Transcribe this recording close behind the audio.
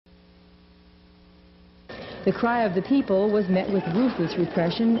The cry of the people was met with ruthless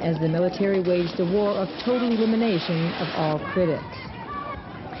repression as the military waged a war of total elimination of all critics.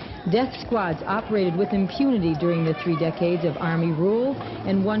 Death squads operated with impunity during the 3 decades of Army rule,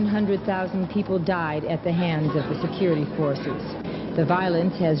 and 100,000 people died at the hands of the security forces. The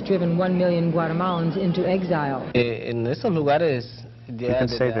violence has driven 1 million Guatemalans into exile. You can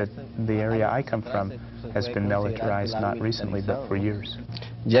say that the area I come from has been militarized not recently but for years.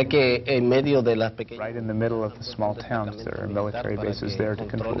 Right in the middle of the small towns, there are military bases there to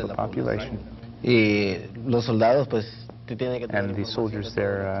control the population. And the soldiers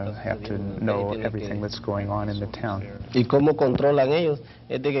there have to know everything that's going on in the town. And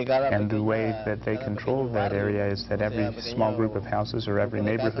the way that they control that area is that every small group of houses or every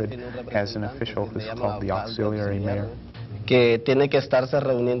neighborhood has an official who's called the auxiliary mayor. To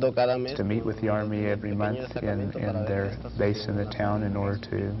meet with the army every month in their base in the town in order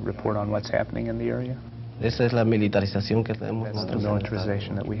to report on what's happening in the area. That's the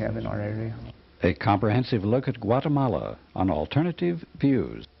militarization that we have in our area. A comprehensive look at Guatemala on Alternative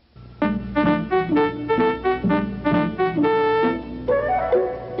Views.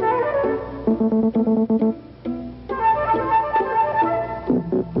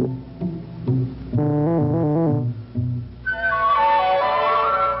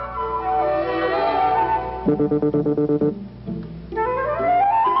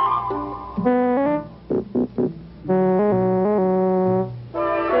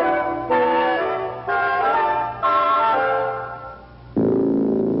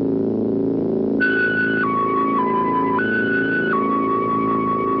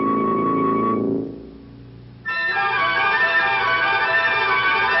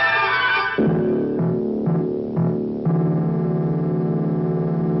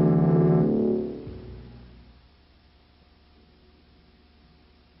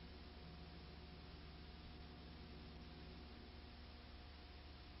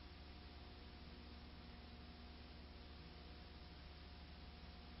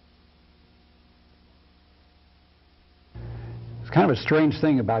 Kind of a strange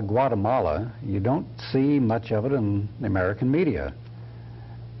thing about Guatemala, you don't see much of it in the American media.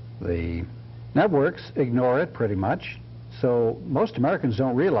 The networks ignore it pretty much, so most Americans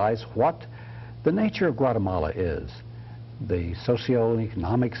don't realize what the nature of Guatemala is. The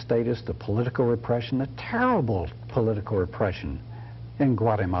socio-economic status, the political repression, the terrible political repression in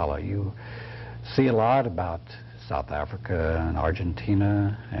Guatemala. You see a lot about South Africa and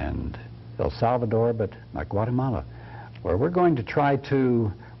Argentina and El Salvador, but not Guatemala. Well, we're going to try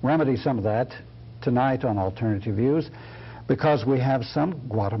to remedy some of that tonight on Alternative Views because we have some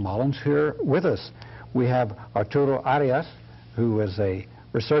Guatemalans here with us. We have Arturo Arias, who is a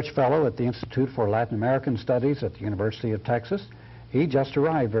research fellow at the Institute for Latin American Studies at the University of Texas. He just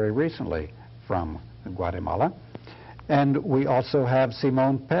arrived very recently from Guatemala. And we also have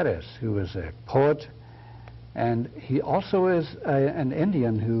Simon Perez, who is a poet, and he also is an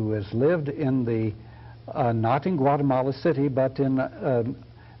Indian who has lived in the not in Guatemala City, but in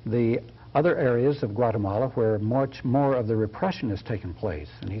the other areas of Guatemala where much more of the repression has taken place.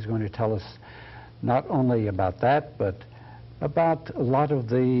 And he's going to tell us not only about that, but about a lot of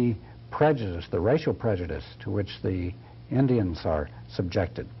the prejudice, the racial prejudice to which the Indians are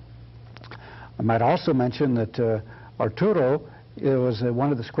subjected. I might also mention that Arturo was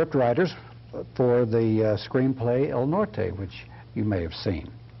one of the scriptwriters for the screenplay El Norte, which you may have seen.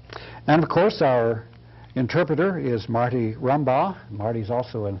 And of course, our interpreter is Marty Rumbaugh. Marty's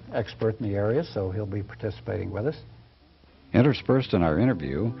also an expert in the area, so he'll be participating with us. Interspersed in our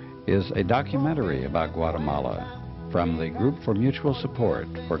interview is a documentary about Guatemala from the Group for Mutual Support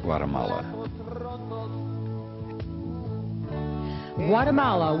for Guatemala.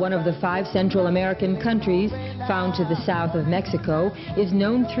 Guatemala, one of the 5 Central American countries found to the south of Mexico, is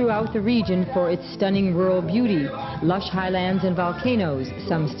known throughout the region for its stunning rural beauty, lush highlands and volcanoes,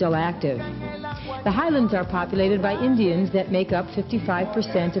 some still active. The highlands are populated by Indians that make up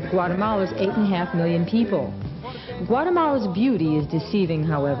 55% of Guatemala's 8.5 million people. Guatemala's beauty is deceiving,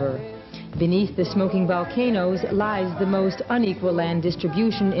 however. Beneath the smoking volcanoes lies the most unequal land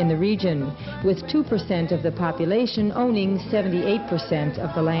distribution in the region, with 2% of the population owning 78%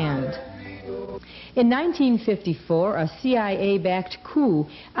 of the land. In 1954, a CIA-backed coup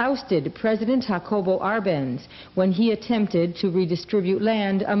ousted President Jacobo Arbenz when he attempted to redistribute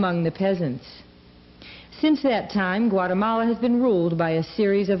land among the peasants. Since that time, Guatemala has been ruled by a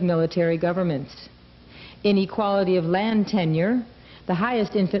series of military governments. Inequality of land tenure, the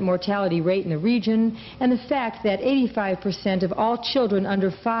highest infant mortality rate in the region, and the fact that 85% of all children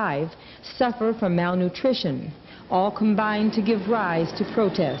under 5 suffer from malnutrition, all combined to give rise to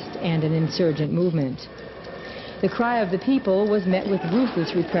protest and an insurgent movement. The cry of the people was met with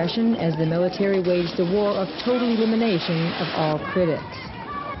ruthless repression as the military waged a war of total elimination of all critics.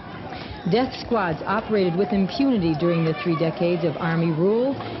 Death squads operated with impunity during the 3 decades of army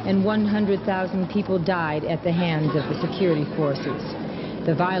rule, and 100,000 people died at the hands of the security forces.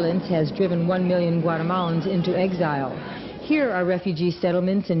 The violence has driven 1 million Guatemalans into exile. Here are refugee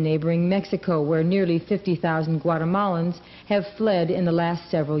settlements in neighboring Mexico, where nearly 50,000 Guatemalans have fled in the last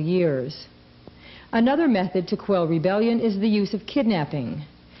several years. Another method to quell rebellion is the use of kidnapping.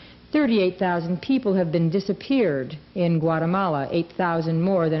 38,000 people have been disappeared in Guatemala, 8,000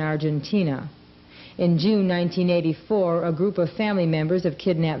 more than Argentina. In June 1984, a group of family members of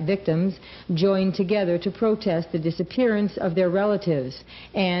kidnapped victims joined together to protest the disappearance of their relatives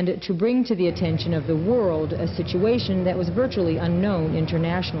and to bring to the attention of the world a situation that was virtually unknown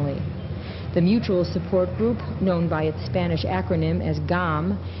internationally. The Mutual Support Group, known by its Spanish acronym as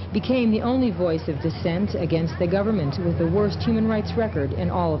GAM, became the only voice of dissent against the government with the worst human rights record in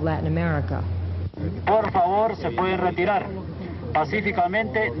all of Latin America. Por favor, se puede retirar.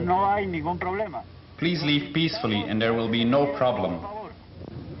 Pacíficamente no hay ningún problema. Please leave peacefully and there will be no problem.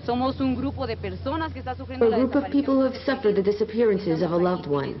 We're a group of people who have suffered the disappearances of a loved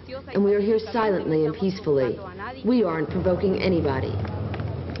one, and we are here silently and peacefully. We aren't provoking anybody.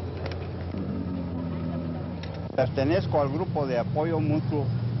 Pertenezco al grupo de apoyo mutuo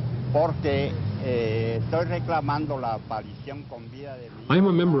porque estoy reclamando la aparición con vida de mi... I am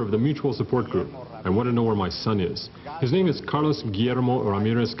a member of the Mutual Support Group. I want to know where my son is. His name is Carlos Guillermo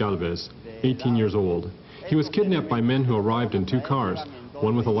Ramirez Galvez, 18 years old. He was kidnapped by men who arrived in 2 cars,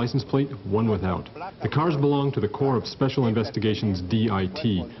 one with a license plate, one without. The cars belong to the Corps of Special Investigations,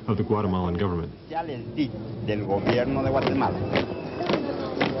 DIT, of the Guatemalan government. Del gobierno de Guatemala.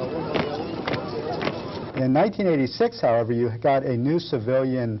 In 1986, however, you got a new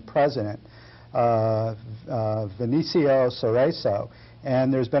civilian president, Vinicio Cerezo,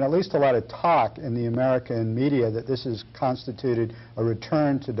 and there's been at least a lot of talk in the American media that this has constituted a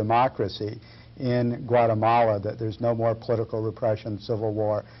return to democracy in Guatemala, that there's no more political repression, civil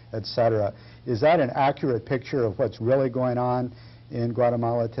war, etc. Is that an accurate picture of what's really going on in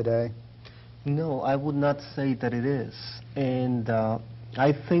Guatemala today? No, I would not say that it is. And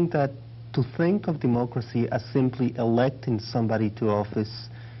I think that to think of democracy as simply electing somebody to office,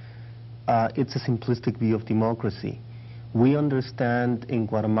 it's a simplistic view of democracy. We understand in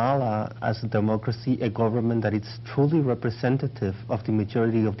Guatemala as a democracy a government that is truly representative of the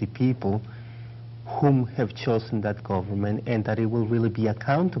majority of the people whom have chosen that government, and that it will really be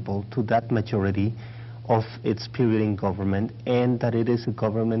accountable to that majority of its period in government, and that it is a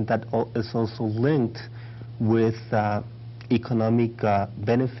government that is also linked with economic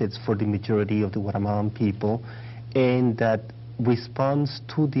benefits for the majority of the Guatemalan people, and that responds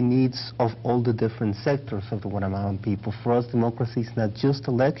to the needs of all the different sectors of the Guatemalan people. For us, democracy is not just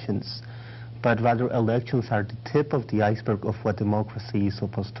elections, but rather elections are the tip of the iceberg of what democracy is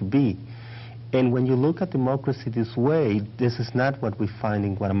supposed to be. And when you look at democracy this way, this is not what we find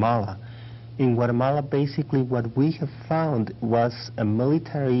in Guatemala. In Guatemala, basically what we have found was a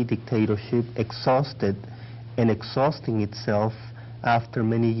military dictatorship exhausted and exhausting itself after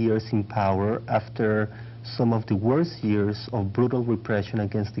many years in power, after some of the worst years of brutal repression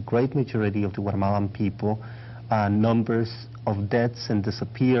against the great majority of the Guatemalan people, numbers of deaths and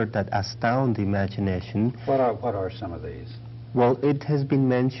disappear that astound the imagination. What are some of these? Well, it has been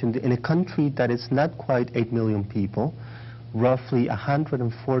mentioned in a country that is not quite 8 million people, roughly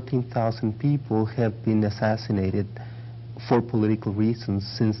 114,000 people have been assassinated for political reasons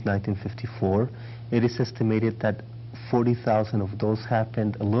since 1954. It is estimated that 40,000 of those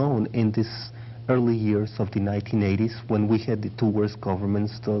happened alone in these early years of the 1980s, when we had the 2 worst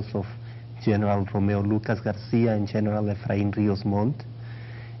governments, those of General Romeo Lucas Garcia and General Efraín Ríos Montt.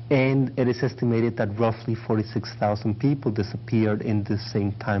 And it is estimated that roughly 46,000 people disappeared in the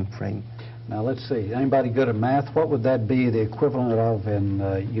same time frame. Now let's see, anybody good at math? What would that be the equivalent of in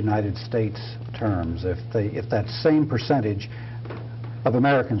United States terms if that same percentage of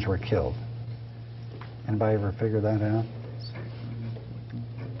Americans were killed? Anybody ever figure that out?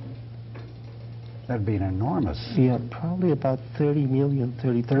 That'd be an enormous... Yeah, probably about 30 million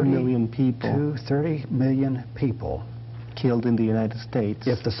people. 30 million people killed in the United States.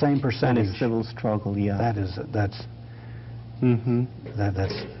 If the same percentage... And a civil struggle, yeah. That's... Mm-hmm.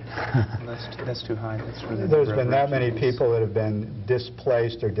 That's too high. That's really There's been that many people that have been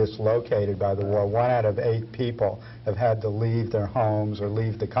displaced or dislocated by the war. 1 out of 8 people have had to leave their homes or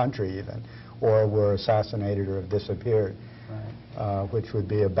leave the country even, or were assassinated or have disappeared, which would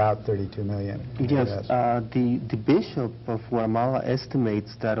be about 32 million. Yes, the Bishop of Guatemala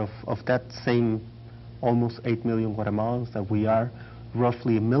estimates that of that same almost 8 million Guatemalans that we are,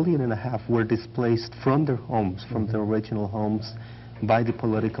 roughly 1.5 million were displaced from their homes, from their original homes, by the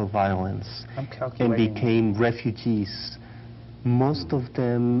political violence and became refugees. Most of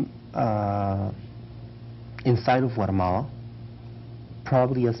them inside of Guatemala.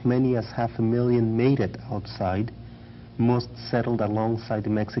 Probably as many as 500,000 made it outside. Most settled alongside the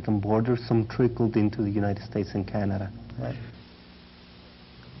Mexican border. Some trickled into the United States and Canada. Right.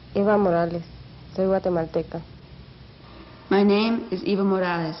 Eva Morales, soy guatemalteca. My name is Eva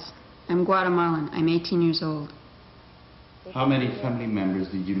Morales. I'm Guatemalan. I'm 18 years old. How many family members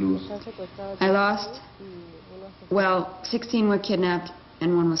did you lose? I lost, well, 16 were kidnapped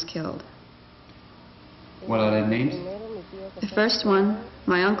and 1 was killed. What are their names? The first one,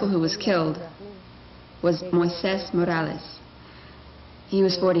 my uncle who was killed, was Moises Morales. He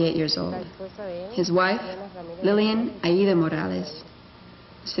was 48 years old. His wife, Lilian Aida Morales,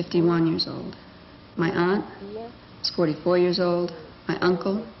 was 51 years old. My aunt was 44 years old. My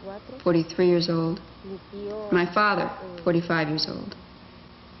uncle, 43 years old. My father, 45 years old.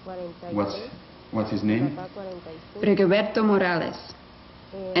 What's his name? Rigoberto Morales.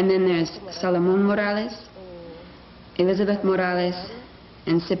 And then there's Salomon Morales, Elizabeth Morales,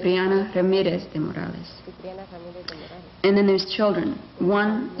 and Cipriana Ramirez de Morales. And then there's children.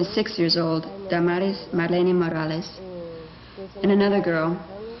 One is 6 years old, Damaris Marlene Morales, and another girl,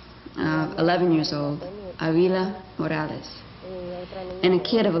 11 years old, Avila Morales, and a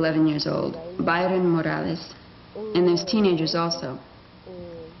kid of 11 years old, Byron Morales, and there's teenagers also,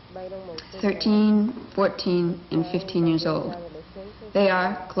 13, 14, and 15 years old. They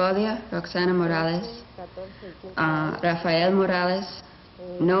are Claudia Roxana Morales, Rafael Morales,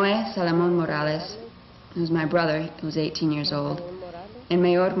 Noé Salomon Morales, who's my brother, who's 18 years old, and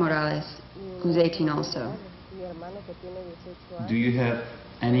Mayor Morales, who's 18 also. Do you have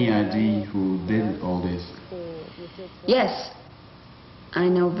any idea who did all this? Yes, I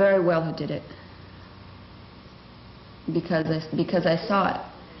know very well who did it, because I saw it.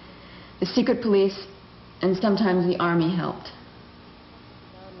 The secret police and sometimes the army helped.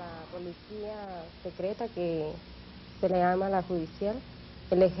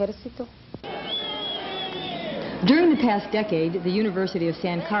 During the past decade, the University of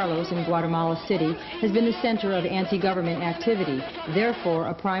San Carlos in Guatemala City has been the center of anti-government activity, therefore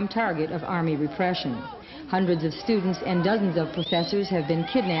a prime target of army repression. Hundreds of students and dozens of professors have been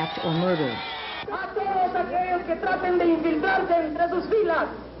kidnapped or murdered.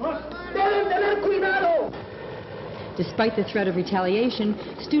 Despite the threat of retaliation,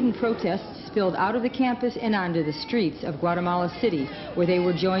 student protests spilled out of the campus and onto the streets of Guatemala City, where they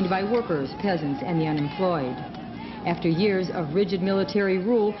were joined by workers, peasants, and the unemployed. After years of rigid military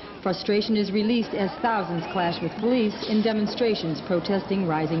rule, frustration is released as thousands clash with police in demonstrations protesting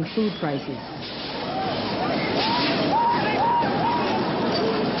rising food prices.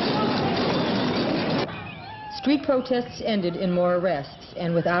 Street protests ended in more arrests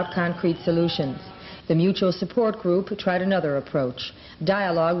and without concrete solutions. The Mutual Support Group tried another approach,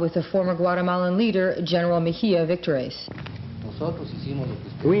 dialogue with the former Guatemalan leader, General Mejia Victores.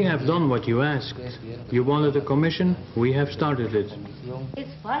 We have done what you asked. You wanted a commission, we have started it.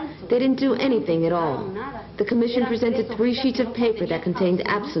 They didn't do anything at all. The commission presented 3 sheets of paper that contained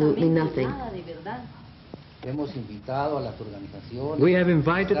absolutely nothing. We have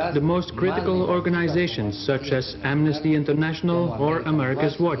invited the most critical organizations, such as Amnesty International or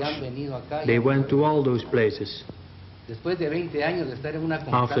America's Watch. They went to all those places.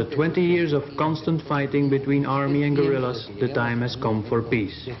 After 20 years of constant fighting between army and guerrillas, the time has come for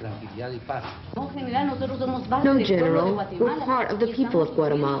peace. No, General. We're part of the people of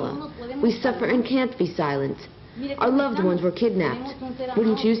Guatemala. We suffer and can't be silent. Our loved ones were kidnapped.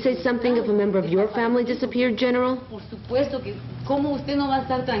 Wouldn't you say something if a member of your family disappeared, General?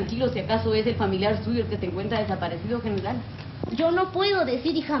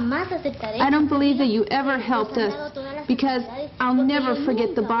 I don't believe that you ever helped us, because I'll never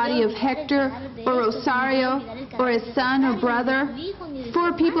forget the body of Hector or Rosario or his son or brother.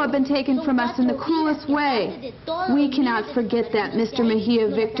 4 people have been taken from us in the cruelest way. We cannot forget that, Mr. Mejia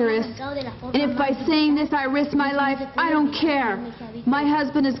Victores. And if by saying this I risk my life, I don't care. My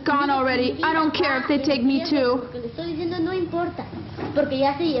husband is gone already. I don't care if they take me too.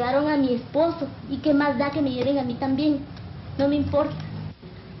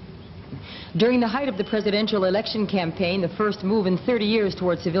 During the height of the presidential election campaign, the first move in 30 years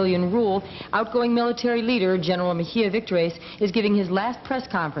toward civilian rule, outgoing military leader General Mejia Victores is giving his last press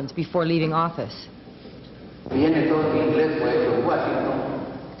conference before leaving office.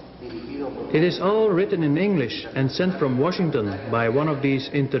 It is all written in English and sent from Washington by one of these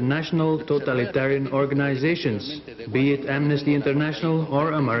international totalitarian organizations, be it Amnesty International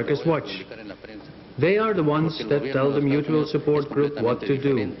or America's Watch. They are the ones that tell the Mutual Support Group what to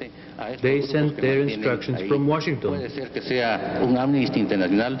do. They send their instructions from Washington. Puede ser que sea un Amnesty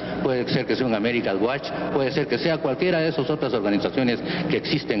International, puede ser que sea un American Watch, puede ser que sea cualquiera de esas otras organizaciones que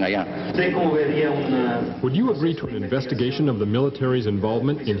existen allá. Would you agree to an investigation of the military's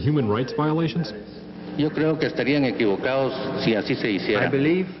involvement in human rights violations? Yo creo que estarían equivocados si así se hiciera. I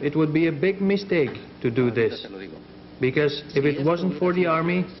believe it would be a big mistake to do this. Because if it wasn't for the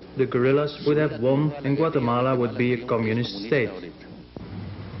army, the guerrillas would have won and Guatemala would be a communist state.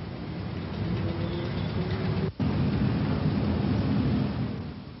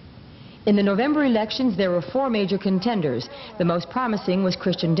 In the November elections, there were 4 major contenders. The most promising was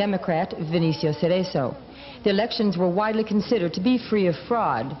Christian Democrat Vinicio Cerezo. The elections were widely considered to be free of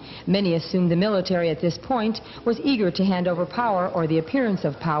fraud. Many assumed the military at this point was eager to hand over power or the appearance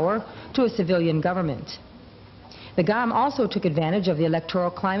of power to a civilian government. The GAM also took advantage of the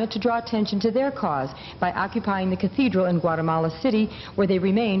electoral climate to draw attention to their cause by occupying the cathedral in Guatemala City, where they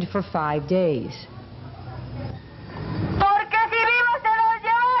remained for 5 days.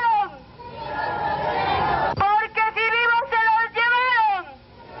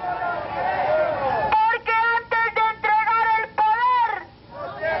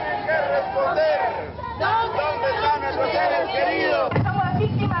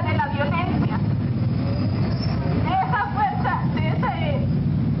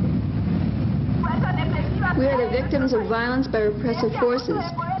 We are the victims of violence by repressive forces.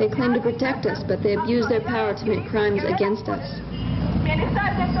 They claim to protect us, but they abuse their power to commit crimes against us.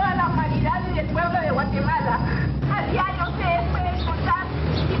 Bienestar de toda la humanidad y del pueblo de Guatemala. A diario ustedes pueden escuchar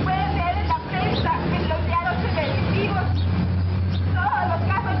y pueden leer en la prensa, en los diarios televisivos, todos los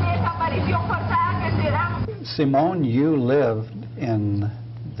casos de desaparición forzada que se dan. Simone, you lived in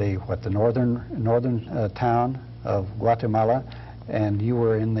the northern town of Guatemala, and you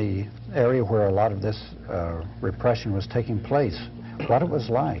were in the area where a lot of this repression was taking place. What it was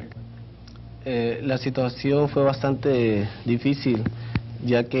like? La situación fue bastante difícil,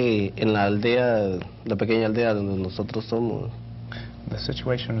 ya que en la aldea, la pequeña aldea donde nosotros somos. The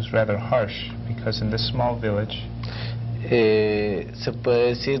situation was rather harsh because in this small village, se puede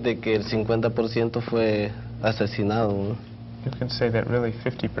decir de que el 50% fue asesinado. You can say that really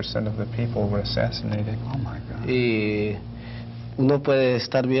 50% of the people were assassinated. Oh my God. Y uno puede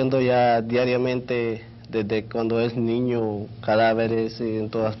estar viendo ya diariamente desde cuando es niño cadáveres en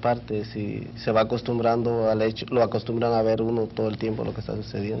todas partes y se va acostumbrando al hecho, lo acostumbran a ver uno todo el tiempo lo que está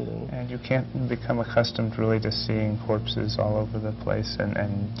sucediendo. And you can't become accustomed really to seeing corpses all over the place and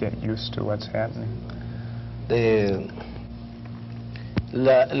get used to what's happening.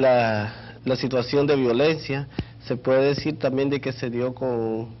 La situación de violencia se puede decir también de que se dio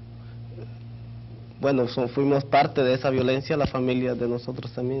con, bueno, fuimos parte de esa violencia, la familia de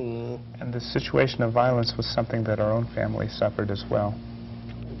nosotros también. And the situation of violence was something that our own family suffered as well.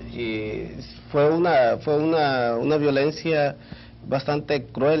 Y fue una violencia bastante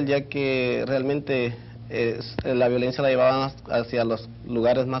cruel, ya que realmente la violencia la llevaban hacia los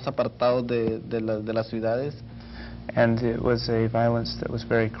lugares más apartados de las ciudades. And it was a violence that was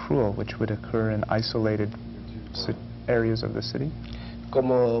very cruel, which would occur in isolated areas of the city.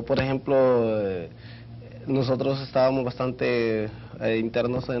 Como por ejemplo, nosotros estábamos bastante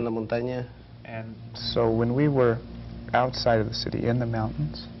internos en la montaña. And so when we were outside of the city, in the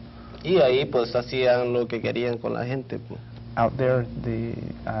mountains, y ahí pues hacían lo que querían con la gente. Out there, the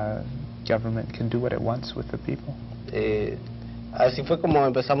government can do what it wants with the people. Así fue como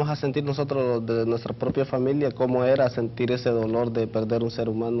empezamos a sentir nosotros de nuestra propia familia, cómo era sentir ese dolor de perder un ser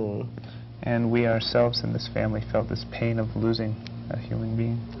humano. And we ourselves in this family felt this pain of losing a human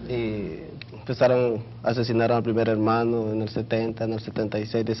being. Y empezaron a asesinar al primer hermano en el 70, en el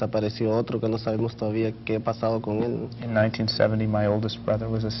 76 desapareció otro que no sabemos todavía qué ha pasado con él. In 1970 my oldest brother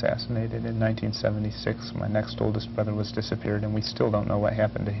was assassinated. In 1976 my next oldest brother was disappeared, and we still don't know what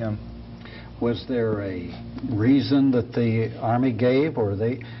happened to him. Was there a reason that the Army gave, or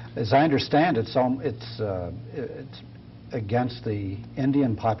they, as I understand, it's against the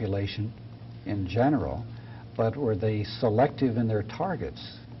Indian population in general, but were they selective in their targets?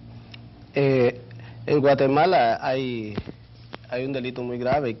 En Guatemala hay un delito muy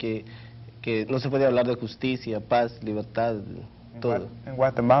grave que no se puede hablar de justicia, paz, libertad, todo. In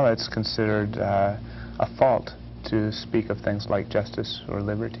Guatemala it's considered a fault to speak of things like justice or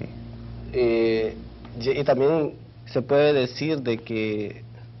liberty. Y también se puede decir de que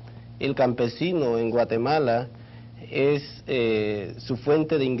el campesino en Guatemala es su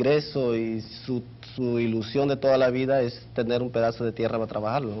fuente de ingreso y su ilusión de toda la vida es tener un pedazo de tierra para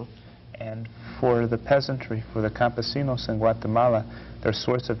trabajarlo, ¿no? And for the peasantry, for the campesinos in Guatemala, their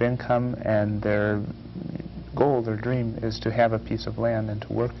source of income and their goal, their dream, is to have a piece of land and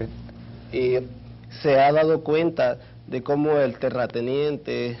to work it. Y se ha dado cuenta de cómo el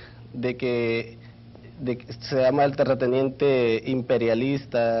terrateniente, se llama el terrateniente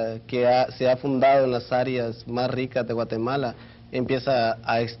imperialista, que se ha fundado en las áreas más ricas de Guatemala, empieza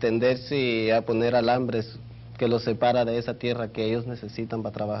a extenderse y a poner alambres que los separa de esa tierra que ellos necesitan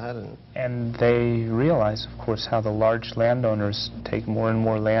para trabajar. And they realize, of course, how the large landowners take more and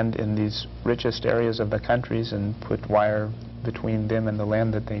more land in these richest areas of the countries and put wire between them and the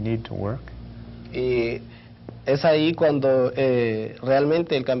land that they need to work. Y es ahí cuando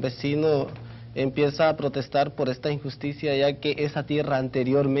realmente el campesino empieza a protestar por esta injusticia, ya que esa tierra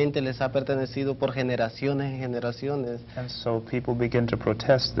anteriormente les ha pertenecido por generaciones y generaciones. And so people begin to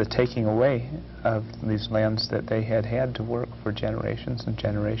protest the taking away of these lands that they had to work for generations and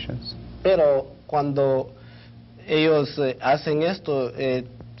generations. Pero cuando ellos hacen esto,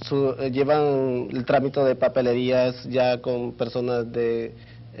 llevan el trámite de papelerías ya con personas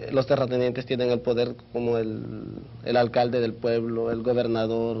los terratenientes tienen el poder como el alcalde del pueblo, el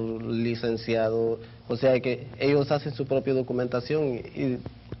gobernador, licenciado, o sea que ellos hacen su propia documentación y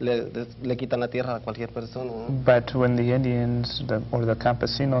le quitan la tierra a cualquier persona, ¿no? But when the Indians or the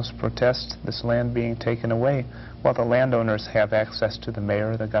campesinos protest this land being taken away, well, the landowners have access to the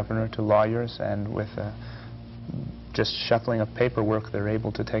mayor, the governor, to lawyers, and with just shuffling of paperwork, they're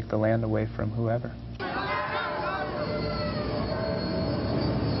able to take the land away from whoever.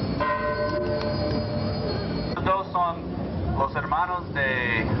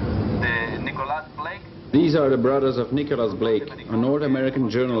 These are the brothers of Nicholas Blake, a North American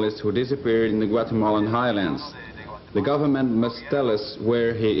journalist who disappeared in the Guatemalan highlands. The government must tell us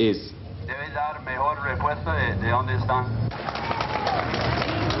where he is.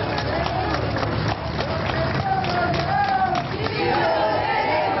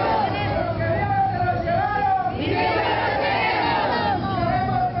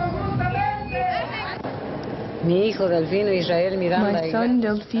 My son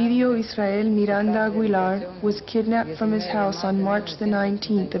Delfidio Israel Miranda Aguilar was kidnapped from his house on March the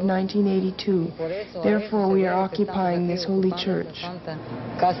 19th of 1982. Therefore, we are occupying this holy church.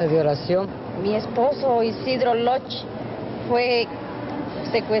 Mi esposo Isidro Loch fue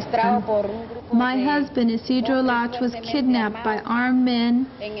secuestrado por un grupo. My husband Isidro Loch was kidnapped by armed men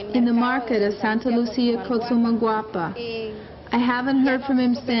in the market of Santa Lucia, Coatzacoalcos. I haven't heard from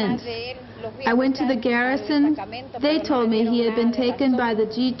him since. I went to the garrison. They told me he had been taken by the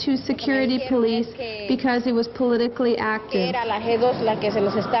G2 security police because he was politically active. Era la G2 la que se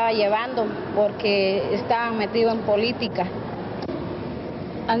los estaba llevando porque estaban metidos en política.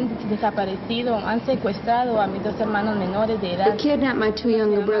 Han desaparecido, han secuestrado a mis dos hermanos menores de edad. They kidnapped my two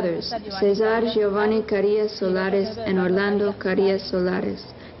younger brothers, Cesar Giovanni Carillas Solares and Orlando Carillas Solares.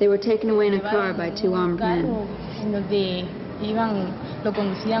 They were taken away in a car by two armed men. Lo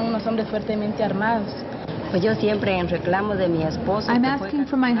conducían unos hombres fuertemente armados. I'm asking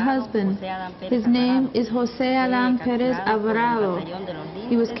for my husband. His name is José Alan Perez Alvarado.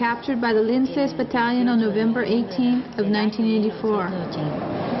 He was captured by the Linces Battalion on November 18th of 1984.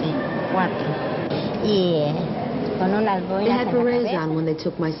 They had berets on when they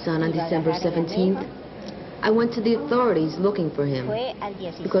took my son on December 17th. I went to the authorities looking for him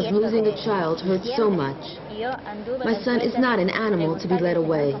because losing a child hurts so much. My son is not an animal to be led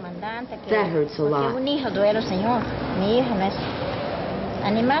away. That hurts a lot. Mi hijo no es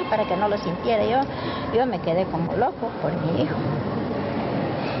animal para que no lo sintiera. Yo me quedé como loco por mi hijo.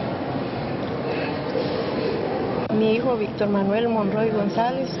 Mi hijo Víctor Manuel Monroy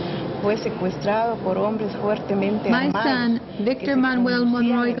González fue secuestrado por hombres fuertemente armados. My son, Victor Manuel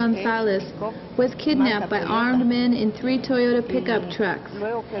Monroy Gonzalez, was kidnapped by armed men in 3 Toyota pickup trucks.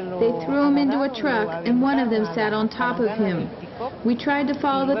 They threw him into a truck and one of them sat on top of him. We tried to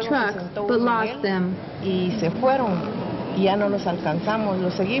follow the trucks, but lost them. Y se fueron. Y ya no los alcanzamos,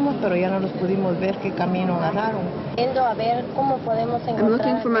 los seguimos, pero ya no los pudimos ver qué camino agarraron. I'm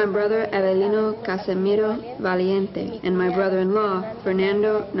looking for my brother Avelino Casemiro Valiente and my brother-in-law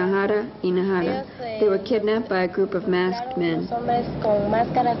Fernando Najara y Najara. They were kidnapped by a group of masked men.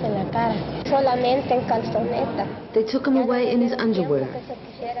 They took him away in his underwear.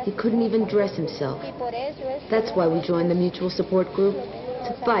 He couldn't even dress himself. That's why we joined the mutual support group,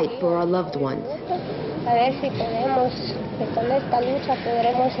 to fight for our loved ones. A ver si podemos, con esta lucha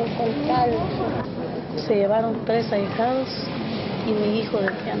podremos encontrarlos. Se llevaron 3 ahijados y mi hijo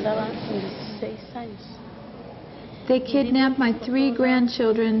del que andaba 16 años. They kidnapped my 3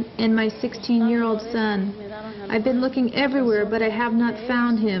 grandchildren and my 16-year-old son. I've been looking everywhere, but I have not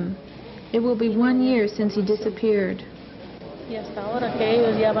found him. It will be 1 year since he disappeared. I'm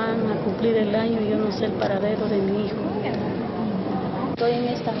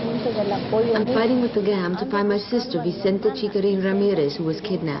fighting with the GAM to find my sister, Vicente Chicarin Ramirez, who was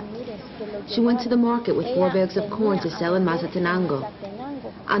kidnapped. She went to the market with 4 bags of corn to sell in Mazatenango.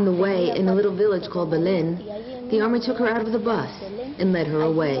 On the way, in a little village called Belén, the army took her out of the bus and led her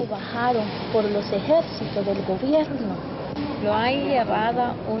away.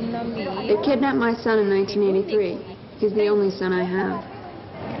 They kidnapped my son in 1983. He's the only son I have.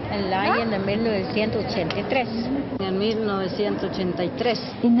 En 1983.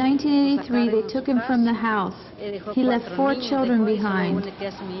 In 1983, they took him from the house. He left 4 children behind.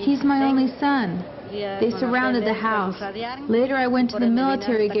 He's my only son. They surrounded the house. Later, I went to the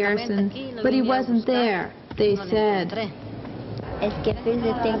military garrison, but he wasn't there, they said.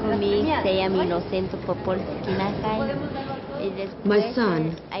 My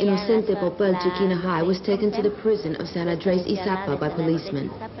son, Inocente Popel Chiquinajay, was taken to the prison of San Andres Izapa by policemen.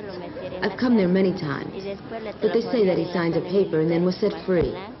 I've come there many times, but they say that he signed a paper and then was set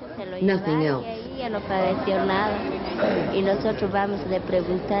free. Nothing else. Y nosotros vamos a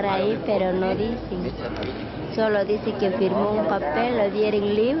preguntar ahí, pero no dicen. Solo dice que firmó un papel, lo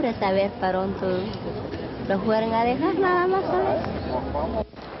dieron libre, a saber para dónde lo fueron a dejar, nada más a ver.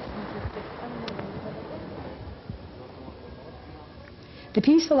 The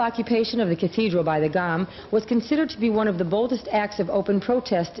peaceful occupation of the cathedral by the GAM was considered to be one of the boldest acts of open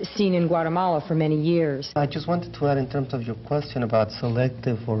protest seen in Guatemala for many years. I just wanted to add, in terms of your question about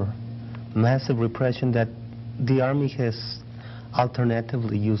selective or massive repression, that the army has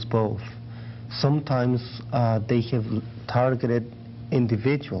alternatively used both. Sometimes they have targeted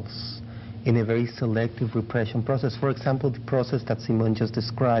individuals in a very selective repression process. For example, the process that Simon just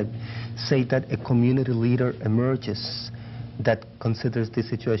described, say that a community leader emerges that considers the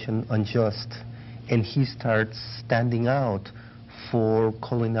situation unjust, and he starts standing out for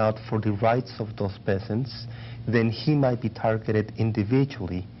calling out for the rights of those peasants, then he might be targeted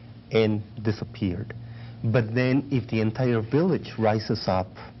individually and disappeared. But then if the entire village rises up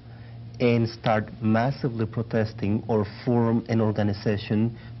and start massively protesting or form an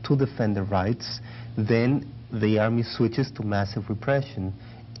organization to defend their rights, then the army switches to massive repression,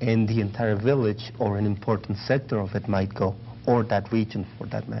 and the entire village or an important sector of it might go, or that region for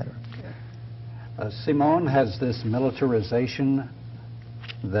that matter. Simon, has this militarization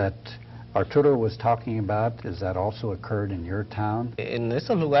that Arturo was talking about, has that also occurred in your town? En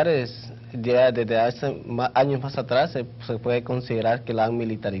estos lugares, ya desde hace años más atrás, se puede considerar que la han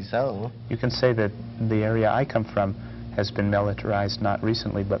militarizado, ¿no? You can say that the area I come from has been militarized not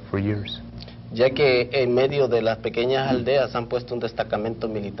recently, but for years. Ya que en medio de las pequeñas aldeas han puesto un destacamento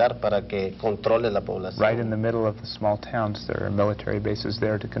militar para que controle la población. Right in the middle of the small towns, there are military bases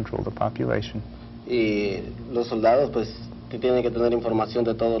there to control the population. Y los soldados, pues, tienen que tener información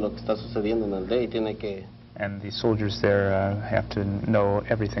de todo lo que está sucediendo en la aldea y tienen que... And the soldiers there have to know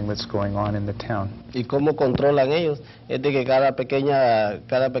everything that's going on in the town. ¿Y cómo controlan ellos? Es de que cada pequeño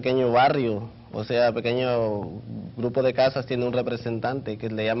barrio, o sea, pequeño grupo de casas tiene un representante que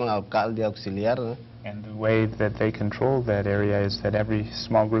le llaman alcalde auxiliar, ¿no? And the way that they control that area is that every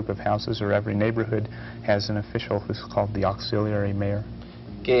small group of houses or every neighborhood has an official who's called the auxiliary mayor.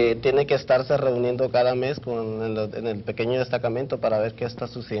 Que tiene que estarse reuniendo cada mes en el pequeño destacamento para ver qué está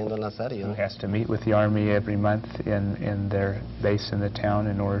sucediendo en las áreas. Who has to meet with the army every month in their base in the town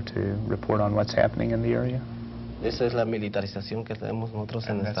in order to report on what's happening in the area. Esa es la militarización que tenemos nosotros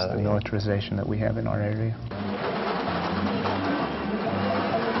en esta área. That's the militarization that we have in our area.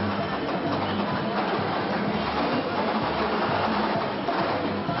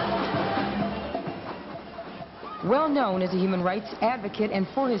 Well known as a human rights advocate and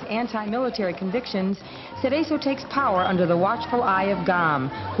for his anti-military convictions, Cerezo takes power under the watchful eye of GAM,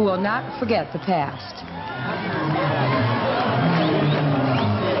 who will not forget the past.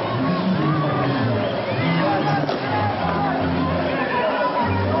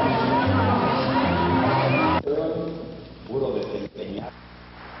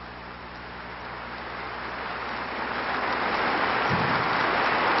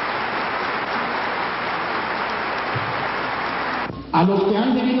 a los que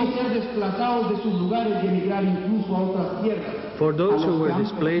han debido ser desplazados de sus lugares y emigrar incluso a otras tierras. For those who were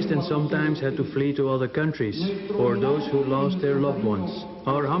displaced and sometimes had to flee to other countries, for those who lost their loved ones,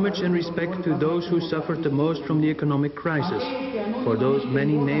 or homage and respect to those who suffered the most from the economic crisis, for those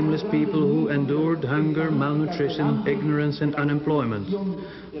many nameless people who endured hunger, malnutrition, ignorance and unemployment,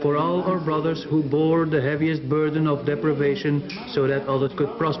 for all our brothers who bore the heaviest burden of deprivation so that others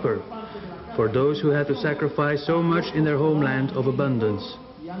could prosper, for those who had to sacrifice so much in their homeland of abundance.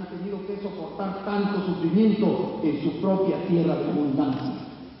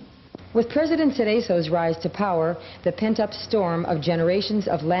 With President Cerezo's rise to power, the pent-up storm of generations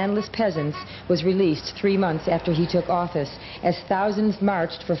of landless peasants was released 3 months after he took office, as thousands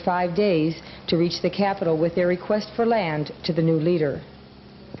marched for 5 days to reach the capital with their request for land to the new leader.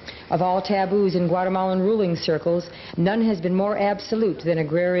 Of all taboos in Guatemalan ruling circles, none has been more absolute than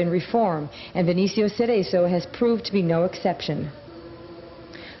agrarian reform, and Vinicio Cerezo has proved to be no exception.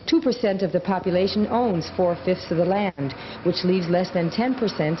 2% of the population owns 4/5 of the land, which leaves less than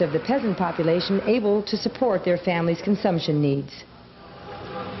 10% of the peasant population able to support their families' consumption needs.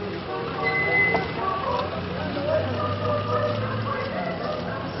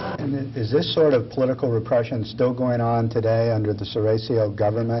 And is this sort of political repression still going on today under the Cerezo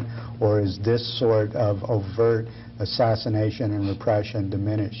government, or is this sort of overt assassination and repression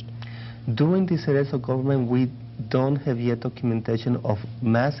diminished? During the Cerezo government, we don't have yet documentation of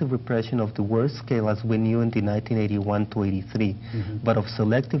massive repression of the worst scale as we knew in the 1981 to 83. But of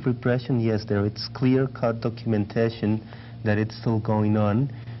selective repression, yes, there is clear-cut documentation that it's still going on.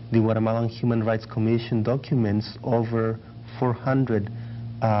 The Guatemalan Human Rights Commission documents over 400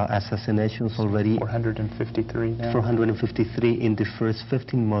 assassinations already. 453 now. 453 in the first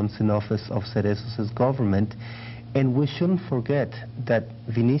 15 months in office of Cerezo's government. And we shouldn't forget that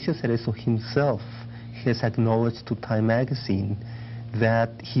Vinicio Cerezo himself has acknowledged to Time magazine that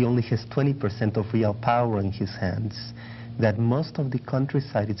he only has 20% of real power in his hands, that most of the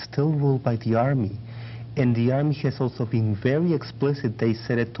countryside is still ruled by the army. And the army has also been very explicit. They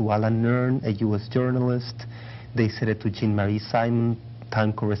said it to Alan Nern, a U.S. journalist. They said it to Jean-Marie Simon,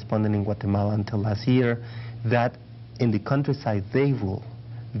 Time correspondent in Guatemala until last year, that in the countryside they rule,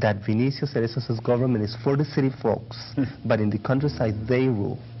 that Vinicio Cerezo's government is for the city folks, but in the countryside they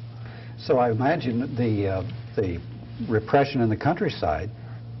rule. So I imagine the repression in the countryside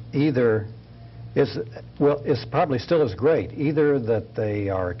either is probably still as great, either that they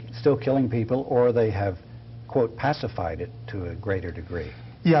are still killing people or they have, quote, pacified it to a greater degree.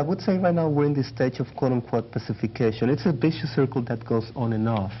 Yeah, I would say right now we're in the stage of quote-unquote pacification. It's a vicious circle that goes on and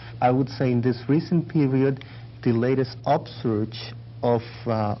off. I would say in this recent period, the latest upsurge of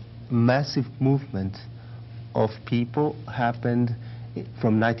massive movement of people happened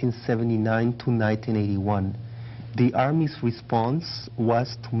from 1979 to 1981. The army's response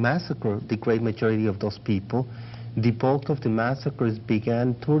was to massacre the great majority of those people. The bulk of the massacres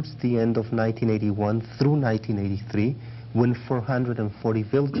began towards the end of 1981 through 1983, when 440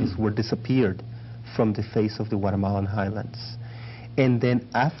 villages were disappeared from the face of the Guatemalan highlands. And then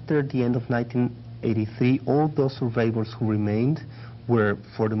after the end of 1983, all those survivors who remained were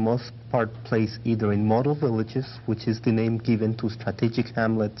for the most part placed either in model villages, which is the name given to strategic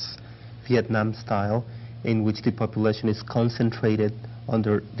hamlets, Vietnam style, in which the population is concentrated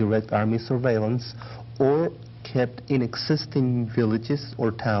under direct army surveillance, or kept in existing villages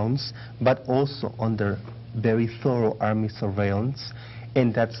or towns, but also under very thorough army surveillance.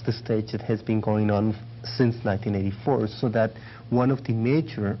 And that's the stage that has been going on since 1984, so that one of the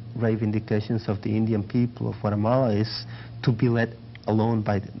major reivindications of the Indian people of Guatemala is to be left alone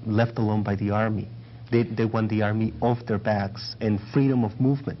by the army. They want the army off their backs and freedom of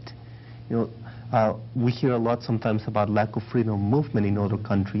movement. You know, we hear a lot sometimes about lack of freedom of movement in other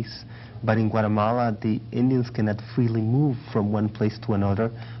countries, but in Guatemala the Indians cannot freely move from one place to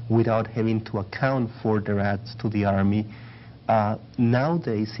another without having to account for their acts to the army.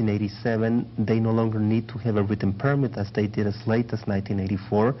 Nowadays, in '87, they no longer need to have a written permit as they did as late as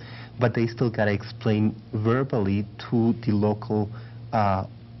 1984, but they still got to explain verbally to the local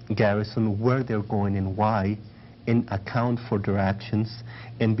garrison where they're going and why, and account for their actions,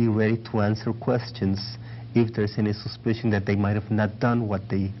 and be ready to answer questions if there's any suspicion that they might have not done what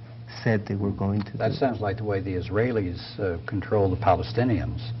they said they were going to do. That sounds like the way the Israelis control the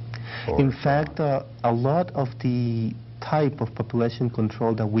Palestinians. In fact, a lot of the type of population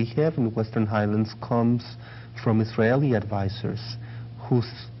control that we have in the Western Highlands comes from Israeli advisors whose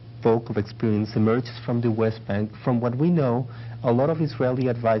bulk of experience emerges from the West Bank. From what we know, a lot of Israeli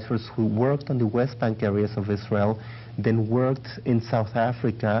advisors who worked on the West Bank areas of Israel then worked in South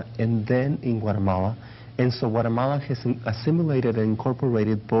Africa and then in Guatemala, And so Guatemala has assimilated and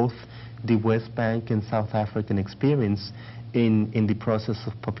incorporated both the West Bank and South African experience in the process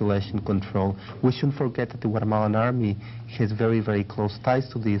of population control. We shouldn't forget that the Guatemalan army has very, very close ties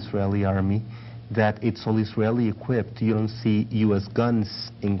to the Israeli army, that it's all Israeli equipped. You don't see U.S. guns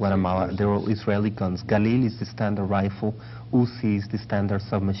in Guatemala. They're all Israeli guns. Galil is the standard rifle. Uzi is the standard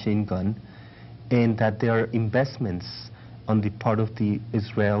submachine gun. And that there are investments on the part of the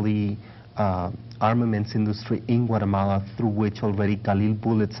Israeli armaments industry in Guatemala, through which already Galil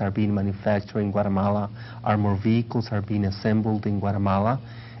bullets are being manufactured in Guatemala, armored vehicles are being assembled in Guatemala,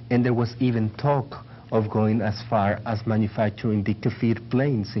 and there was even talk of going as far as manufacturing the Kefir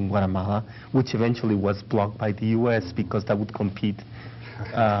planes in Guatemala, which eventually was blocked by the U.S. because that would compete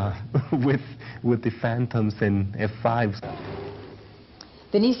with the Phantoms and F-5s.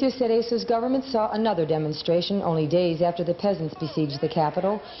 Benicio Cerezo's government saw another demonstration only days after the peasants besieged the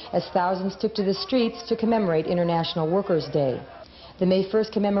capital, as thousands took to the streets to commemorate International Workers' Day. The May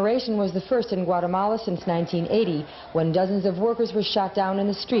 1st commemoration was the first in Guatemala since 1980, when dozens of workers were shot down in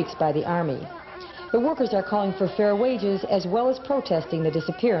the streets by the army. The workers are calling for fair wages as well as protesting the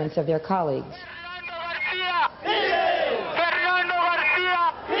disappearance of their colleagues.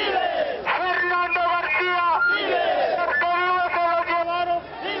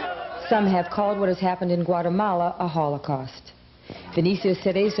 Some have called what has happened in Guatemala a Holocaust. Benicio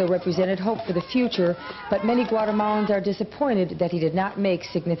Cerezo represented hope for the future, but many Guatemalans are disappointed that he did not make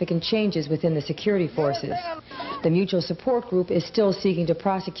significant changes within the security forces. The Mutual Support Group is still seeking to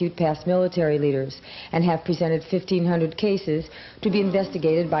prosecute past military leaders and have presented 1,500 cases to be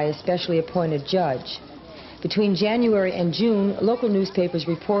investigated by a specially appointed judge. Between January and June, local newspapers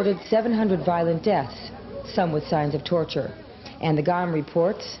reported 700 violent deaths, some with signs of torture. And the GAM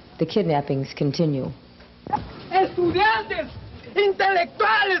reports the kidnappings continue. Estudiantes,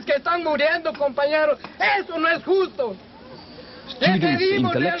 intelectuales que están muriendo, compañeros. Eso no es justo. Students,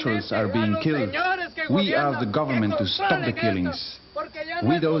 intellectuals are being killed. We ask the government to stop the killings.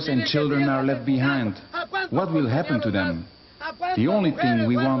 Widows and children are left behind. What will happen to them? The only thing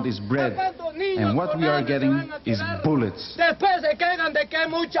we want is bread, and what we are getting is bullets. Después se quejan de que hay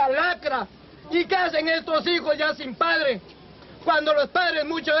mucha lacra. ¿Y qué hacen estos hijos ya sin padre? Cuando los padres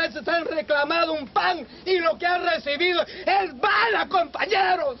muchas veces han reclamado un pan y lo que han recibido es bala,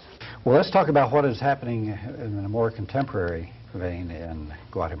 compañeros. Well, let's talk about what is happening in a more contemporary vein in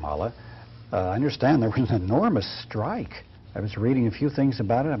Guatemala. I understand there was an enormous strike. I was reading a few things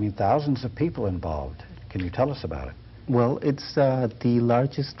about it. I mean, thousands of people involved. Can you tell us about it? Well, it's the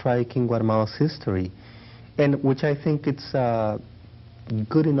largest strike in Guatemala's history, and which I think it's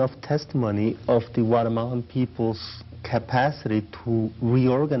good enough testimony of the Guatemalan people's capacity to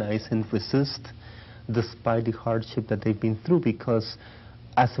reorganize and resist despite the hardship that they've been through, because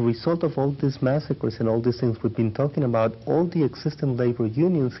as a result of all these massacres and all these things we've been talking about, all the existing labor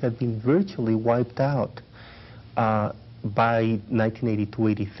unions have been virtually wiped out by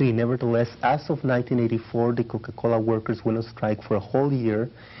 1982-83. Nevertheless, as of 1984, the Coca-Cola workers went on strike for a whole year,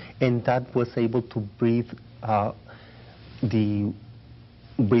 and that was able to breathe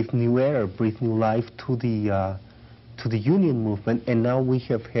new air, breathe new life to the union movement. And now we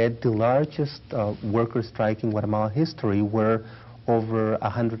have had the largest worker strike in Guatemala history, where over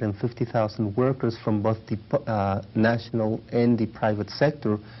 150,000 workers from both the national and the private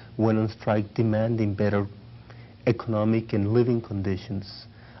sector went on strike demanding better economic and living conditions.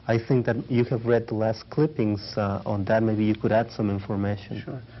 I think that you have read the last clippings on that. Maybe you could add some information.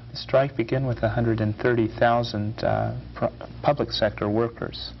 Sure. The strike began with 130,000 public sector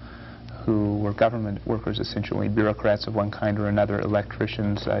workers who were government workers, essentially bureaucrats of one kind or another,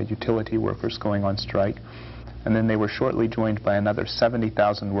 electricians, utility workers going on strike. And then they were shortly joined by another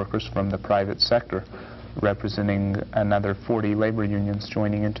 70,000 workers from the private sector, representing another 40 labor unions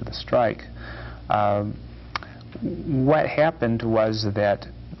joining into the strike. What happened was that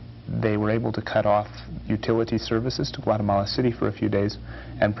they were able to cut off utility services to Guatemala City for a few days,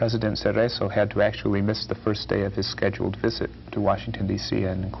 and President Cerezo had to actually miss the first day of his scheduled visit to Washington, D.C.,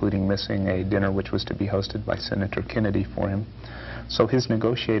 and including missing a dinner which was to be hosted by Senator Kennedy for him. So his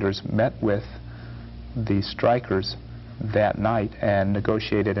negotiators met with the strikers that night and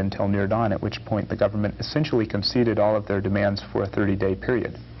negotiated until near dawn, at which point the government essentially conceded all of their demands for a 30-day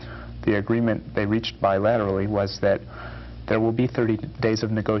period. The agreement they reached bilaterally was that there will be 30 days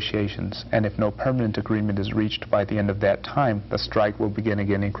of negotiations, and if no permanent agreement is reached by the end of that time, the strike will begin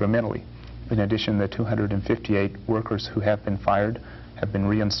again incrementally. In addition, the 258 workers who have been fired have been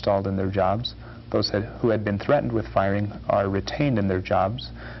reinstalled in their jobs. Those who had been threatened with firing are retained in their jobs,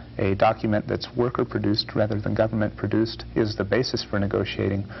 A document that's worker-produced rather than government-produced is the basis for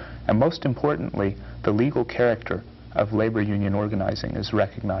negotiating. And most importantly, the legal character of labor union organizing is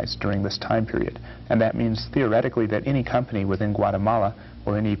recognized during this time period. And that means theoretically that any company within Guatemala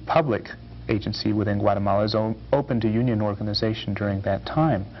or any public agency within Guatemala is open to union organization during that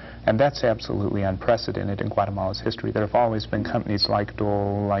time. And that's absolutely unprecedented in Guatemala's history. There have always been companies like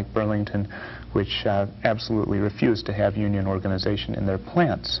Dole, like Burlington, which absolutely refuse to have union organization in their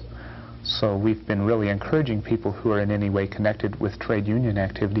plants. So we've been really encouraging people who are in any way connected with trade union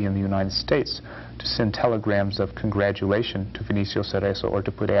activity in the United States to send telegrams of congratulation to Vinicio Cerezo or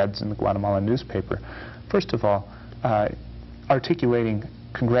to put ads in the Guatemalan newspaper. First of all, articulating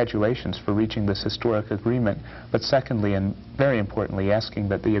congratulations for reaching this historic agreement, but secondly, and very importantly, asking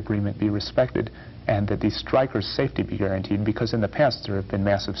that the agreement be respected and that these strikers' safety be guaranteed, because in the past there have been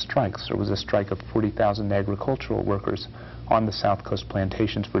massive strikes. There was a strike of 40,000 agricultural workers on the South Coast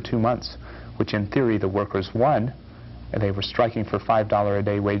plantations for 2 months, which in theory the workers won. They were striking for $5 a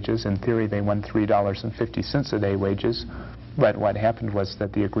day wages. In theory they won $3.50 a day wages. But what happened was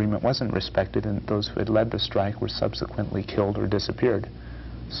that the agreement wasn't respected, and those who had led the strike were subsequently killed or disappeared.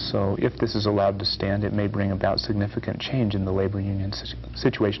 So if this is allowed to stand, it may bring about significant change in the labor union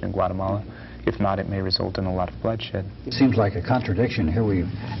situation in Guatemala. If not, it may result in a lot of bloodshed. It seems like a contradiction. Here we've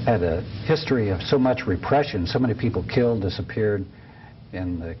had a history of so much repression, so many people killed, disappeared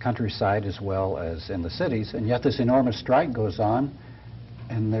in the countryside as well as in the cities, and yet this enormous strike goes on,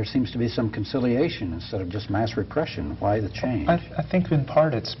 and there seems to be some conciliation instead of just mass repression. Why the change? I think in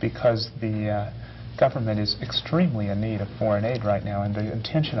part it's because the government is extremely in need of foreign aid right now, and the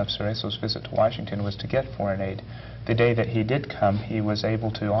intention of Cerezo's visit to Washington was to get foreign aid. The day that he did come, he was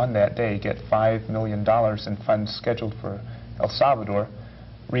able to, on that day, get $5 million in funds scheduled for El Salvador,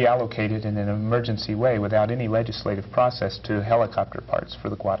 reallocated in an emergency way without any legislative process to helicopter parts for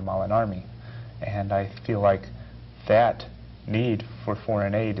the Guatemalan army. And I feel like that need for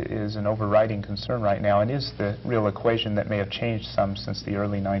foreign aid is an overriding concern right now, and is the real equation that may have changed some since the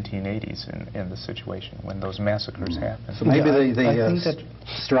early 1980s in the situation when those massacres happened. So maybe the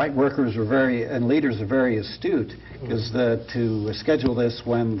strike workers were and leaders are very astute, because to schedule this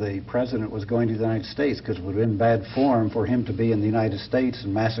when the president was going to the United States, because it would have been bad form for him to be in the United States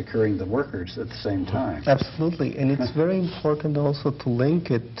and massacring the workers at the same time. Absolutely, and it's very important also to link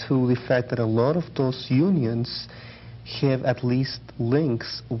it to the fact that a lot of those unions have at least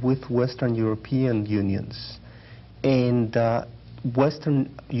links with Western European unions. And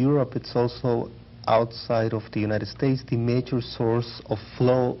Western Europe, it's also outside of the United States, the major source of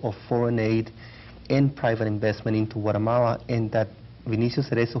flow of foreign aid and private investment into Guatemala, and that Vinicio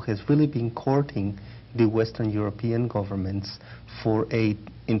Cerezo has really been courting the Western European governments for aid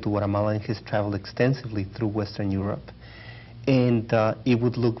into Guatemala, and has traveled extensively through Western Europe. And it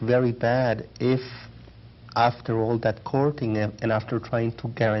would look very bad if, after all that courting and after trying to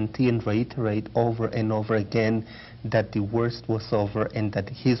guarantee and reiterate over and over again that the worst was over and that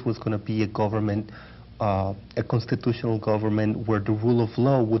his was going to be a government, a constitutional government where the rule of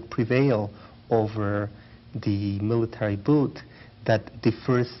law would prevail over the military boot, that the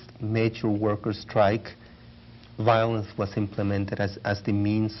first major worker strike, violence was implemented as the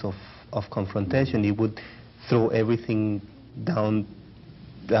means of confrontation. It would throw everything down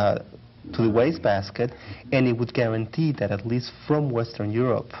to the wastebasket, and it would guarantee that at least from Western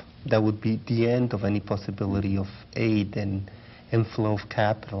Europe, that would be the end of any possibility of aid and flow of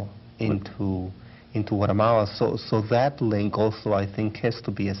capital into Guatemala. So that link also, I think, has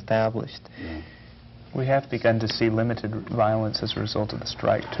to be established. We have begun to see limited violence as a result of the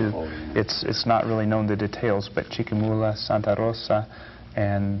strike too. It's not really known the details, but Chiquimula, Santa Rosa,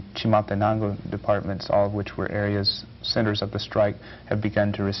 and Chimaltenango departments, all of which were centers of the strike, have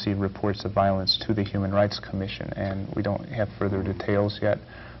begun to receive reports of violence to the Human Rights Commission, and we don't have further details yet.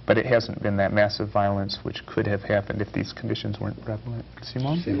 But it hasn't been that massive violence which could have happened if these conditions weren't prevalent.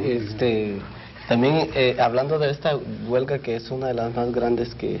 Simón? También hablando de esta huelga, que es una de las más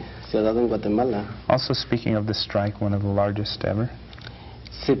grandes que se ha dado en Guatemala. Also speaking of the strike, one of the largest ever.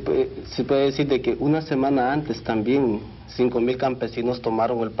 Se puede decir de que una semana antes también 5,000 campesinos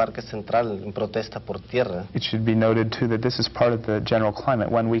tomaron el Parque Central en protesta por tierra. It should be noted too that this is part of the general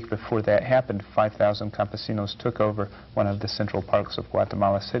climate. 1 week before that happened, 5,000 campesinos took over one of the central parks of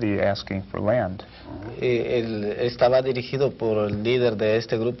Guatemala City asking for land. Estaba dirigido por el líder de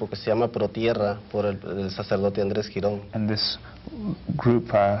este grupo que se llama Pro Tierra, por el sacerdote Andrés Girón. And this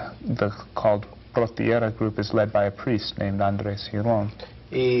group, called Pro Tierra group, is led by a priest named Andrés Girón.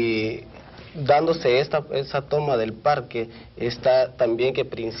 Y dándose esa toma del parque, está también que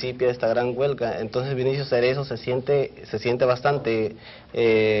principia esta gran huelga. Entonces Vinicio Cerezo se siente bastante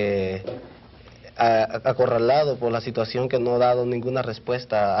acorralado por la situación, que no ha dado ninguna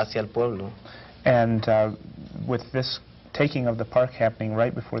respuesta hacia el pueblo. And with this taking of the park happening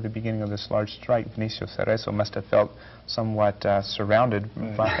right before the beginning of this large strike, Vinicio Cerezo must have felt somewhat surrounded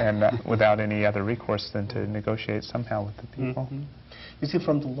and without any other recourse than to negotiate somehow with the people. You see,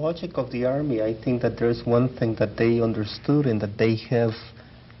 from the logic of the army, I think that there's one thing that they understood and that they have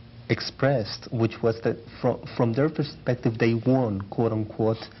expressed, which was that from their perspective they won,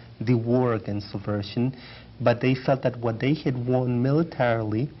 quote-unquote, the war against subversion, but they felt that what they had won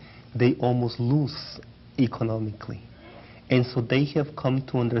militarily, they almost lose economically. And so they have come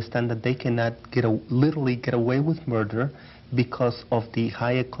to understand that they cannot literally get away with murder because of the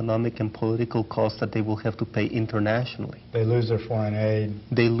high economic and political costs that they will have to pay internationally. They lose their foreign aid.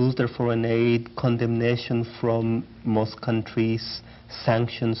 They lose their foreign aid, condemnation from most countries,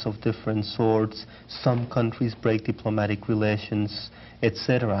 sanctions of different sorts. Some countries break diplomatic relations,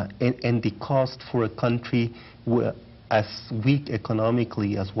 etc. And the cost for a country as weak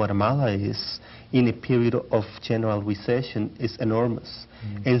economically as Guatemala is, in a period of general recession, is enormous.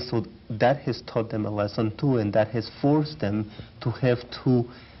 And so that has taught them a lesson too, and that has forced them to have to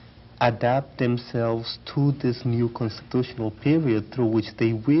adapt themselves to this new constitutional period through which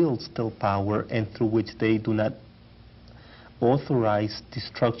they wield still power and through which they do not authorize the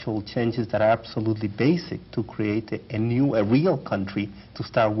structural changes that are absolutely basic to create a real country to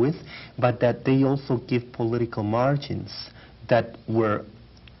start with, but that they also give political margins that were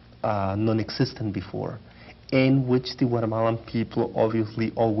non-existent before, and which the Guatemalan people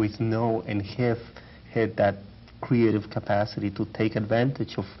obviously always know and have had that creative capacity to take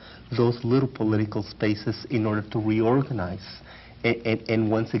advantage of those little political spaces in order to reorganize and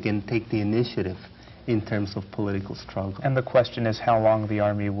once again take the initiative in terms of political struggle. And the question is how long the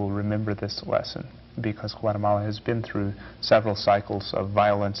army will remember this lesson, because Guatemala has been through several cycles of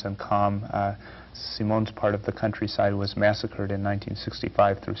violence and calm. Simon's part of the countryside was massacred in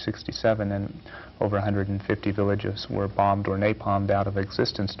 1965 through 67, and over 150 villages were bombed or napalmed out of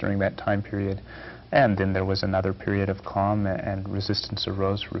existence during that time period. And then there was another period of calm, and resistance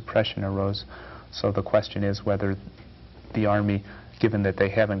arose, repression arose. So the question is whether the army, given that they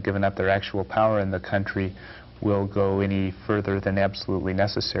haven't given up their actual power in the country, will go any further than absolutely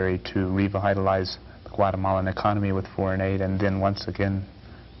necessary to revitalize the Guatemalan economy with foreign aid and then once again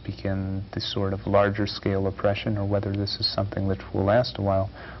begin this sort of larger scale oppression, or whether this is something that will last a while.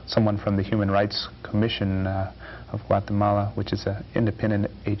 Someone from the Human Rights Commission of Guatemala, which is an independent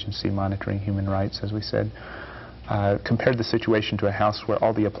agency monitoring human rights, as we said, compared the situation to a house where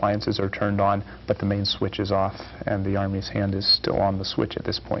all the appliances are turned on but the main switch is off, and the army's hand is still on the switch at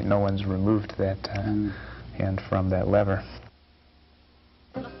this point. No one's removed that hand from that lever.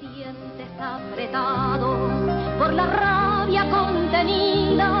 Por la rabia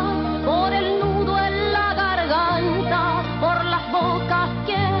contenida, por el nudo en la garganta, por las bocas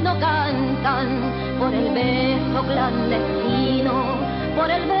que no cantan, por el beso clandestino, por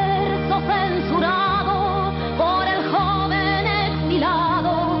el verso censurado, por el joven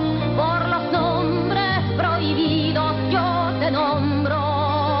exilado, por los nombres prohibidos, yo te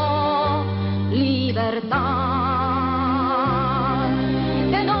nombro libertad.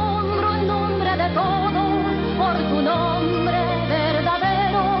 Por tu nombre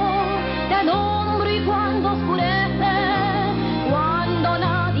verdadero, te nombro y cuando oscurece, cuando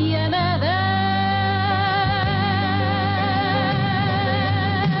nadie me ve,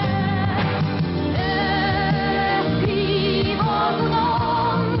 escribo tu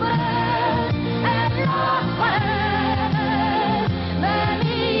nombre en las paredes de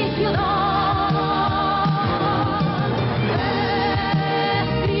mi ciudad.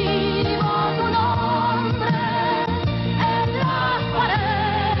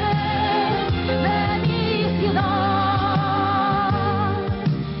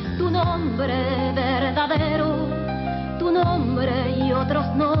 Tu nombre y otros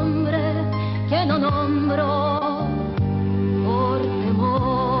nombres que no nombro por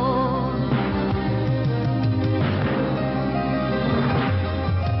temor,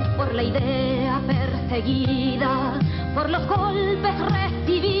 por la idea perseguida, por los golpes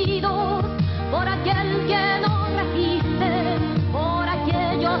recibidos, por aquel que no resiste, por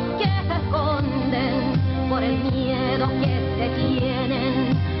aquellos que se esconden, por el miedo que se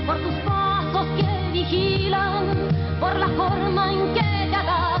tienen, por tus pasos que vigilan, por la forma en que te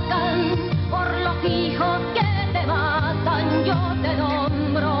atacan, por los hijos que te matan, yo te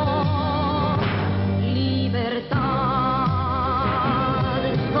nombro libertad,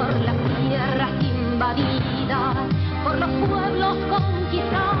 por la tierra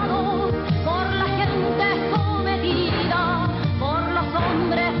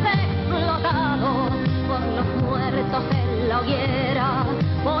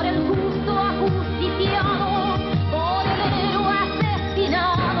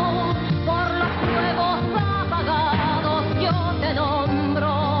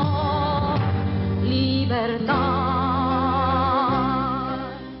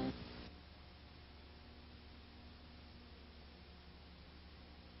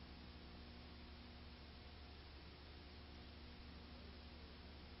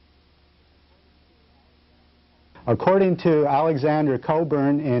According to Alexander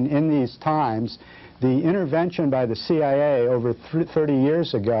Coburn in These Times, the intervention by the CIA over 30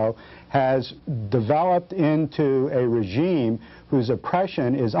 years ago has developed into a regime whose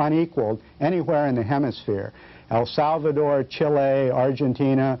oppression is unequaled anywhere in the hemisphere. El Salvador, Chile,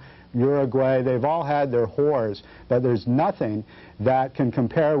 Argentina, Uruguay, they've all had their horrors, but there's nothing that can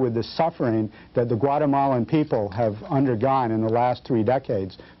compare with the suffering that the Guatemalan people have undergone in the last 3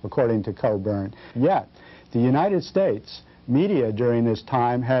 decades, according to Coburn. Yet, the United States media during this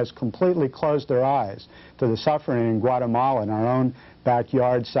time has completely closed their eyes to the suffering in Guatemala, in our own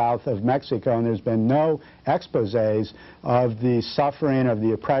backyard south of Mexico, and there's been no exposés of the suffering, of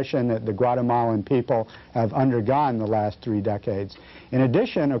the oppression that the Guatemalan people have undergone the last 3 decades. In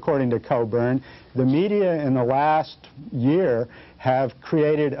addition, according to Coburn, the media in the last year have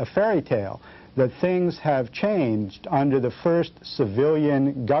created a fairy tale that things have changed under the first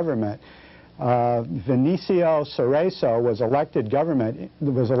civilian government. Vinicio Cerezo was elected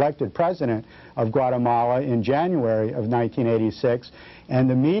president of Guatemala in January of 1986, and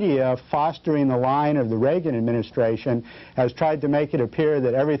the media, fostering the line of the Reagan administration, has tried to make it appear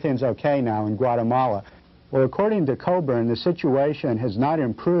that everything's okay now in Guatemala. Well, according to Coburn, the situation has not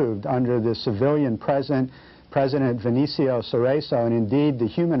improved under the civilian President Vinicio Cerezo, and indeed the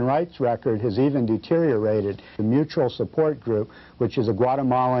human rights record has even deteriorated. The Mutual Support Group, which is a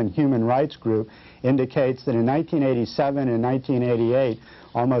Guatemalan human rights group, indicates that in 1987 and 1988,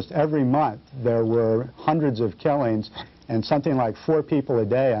 almost every month there were hundreds of killings, and something like 4 people a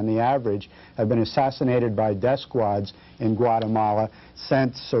day on the average have been assassinated by death squads in Guatemala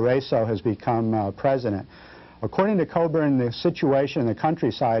since Cerezo has become president. According to Coburn, the situation in the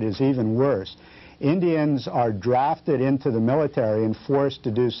countryside is even worse. Indians are drafted into the military and forced to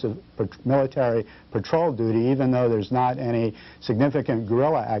do military patrol duty, even though there's not any significant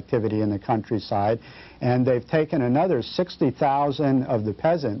guerrilla activity in the countryside. And they've taken another 60,000 of the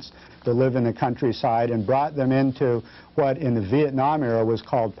peasants that live in the countryside and brought them into what in the Vietnam era was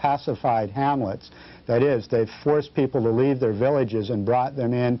called pacified hamlets. That is, they've forced people to leave their villages and brought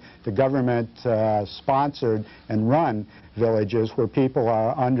them in to government-sponsored and run villages where people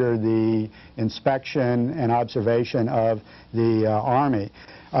are under the inspection and observation of the Army.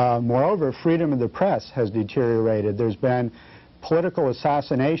 Moreover, freedom of the press has deteriorated. There's been political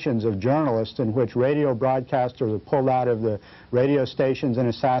assassinations of journalists in which radio broadcasters are pulled out of the radio stations and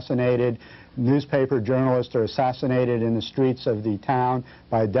assassinated. Newspaper journalists are assassinated in the streets of the town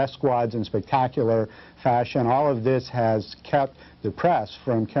by death squads in spectacular fashion. All of this has kept the press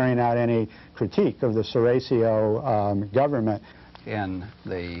from carrying out any critique of the Cerezo government. In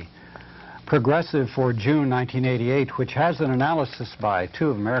the Progressive for June 1988, which has an analysis by 2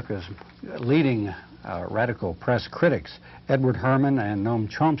 of America's leading radical press critics, Edward Herman and Noam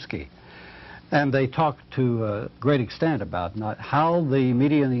Chomsky. And they talk to a great extent about how the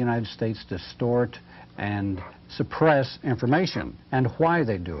media in the United States distort and suppress information and why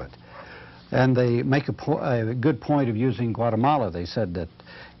they do it. And they make a good point of using Guatemala. They said that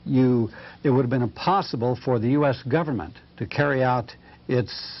it would have been impossible for the U.S. government to carry out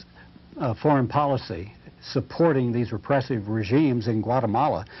its foreign policy supporting these repressive regimes in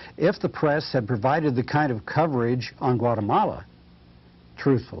Guatemala if the press had provided the kind of coverage on Guatemala,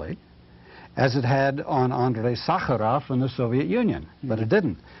 truthfully, as it had on Andrei Sakharov in the Soviet Union. But it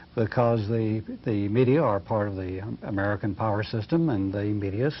didn't, because the media are part of the American power system, and the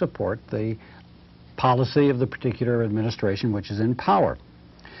media support the policy of the particular administration which is in power.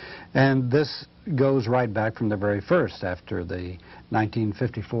 And this goes right back from the very first, after the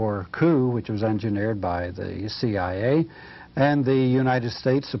 1954 coup, which was engineered by the CIA, and the United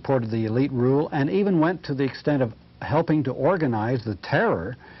States supported the elite rule and even went to the extent of helping to organize the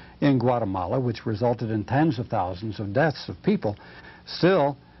terror in Guatemala, which resulted in tens of thousands of deaths of people.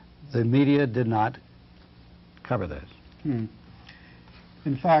 Still, the media did not cover this.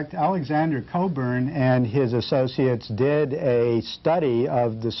 In fact, Alexander Coburn and his associates did a study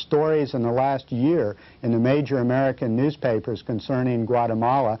of the stories in the last year in the major American newspapers concerning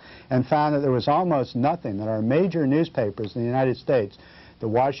Guatemala and found that there was almost nothing, that our major newspapers in the United States, the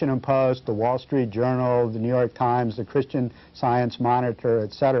Washington Post, the Wall Street Journal, the New York Times, the Christian Science Monitor,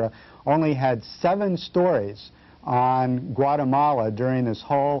 etc., only had 7 stories on Guatemala during this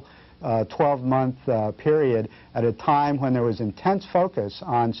whole 12-month period, at a time when there was intense focus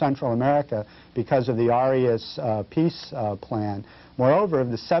on Central America because of the Arias peace plan. Moreover, of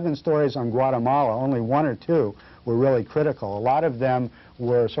the 7 stories on Guatemala, only 1 or 2 were really critical. A lot of them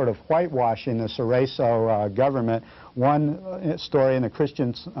were sort of whitewashing the Cerezo government. One story in the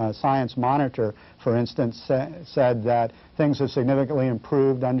Christian Science Monitor, for instance, said that things have significantly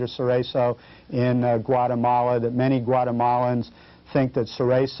improved under Cerezo in Guatemala, that many Guatemalans think that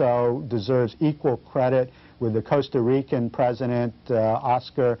Cerezo deserves equal credit with the Costa Rican president,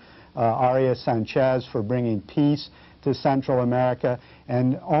 Oscar Arias Sanchez, for bringing peace to Central America.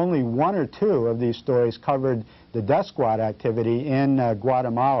 And only one or two of these stories covered the death squad activity in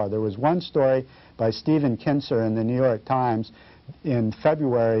Guatemala. There was one story by Stephen Kinzer in the New York Times in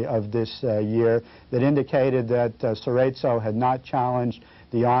February of this year that indicated that Cerezo had not challenged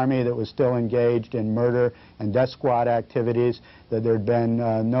the army, that was still engaged in murder and death squad activities, that there had been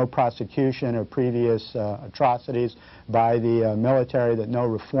no prosecution of previous atrocities by the military, that no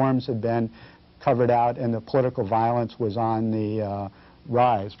reforms had been covered out, and the political violence was on the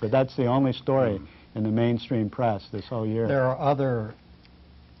rise. But that's the only story in the mainstream press this whole year. There are other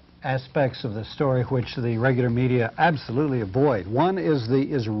aspects of the story which the regular media absolutely avoid. One is the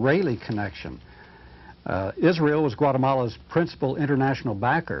Israeli connection. Israel was Guatemala's principal international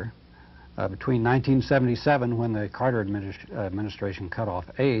backer between 1977, when the Carter administration cut off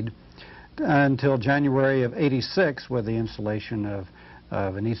aid, until January of '86 with the installation of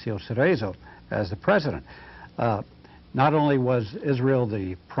Benicio Cerezo as the president. Not only was Israel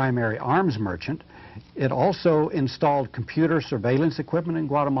the primary arms merchant, it also installed computer surveillance equipment in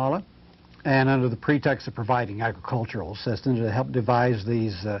Guatemala, and under the pretext of providing agricultural assistance, it helped devise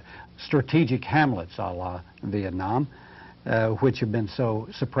these strategic hamlets a la Vietnam, which have been so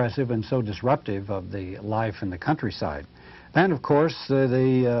suppressive and so disruptive of the life in the countryside. And of course,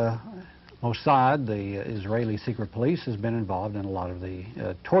 the Mossad, the Israeli secret police, has been involved in a lot of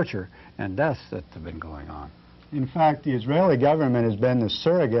the torture and deaths that have been going on. In fact, the Israeli government has been the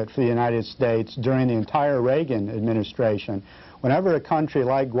surrogate for the United States during the entire Reagan administration. Whenever a country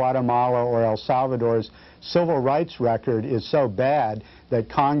like Guatemala or El Salvador's civil rights record is so bad that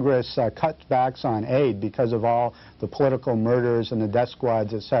Congress cuts back on aid because of all the political murders and the death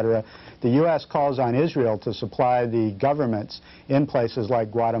squads, etc., the U.S. calls on Israel to supply the governments in places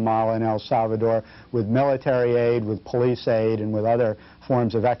like Guatemala and El Salvador with military aid, with police aid, and with other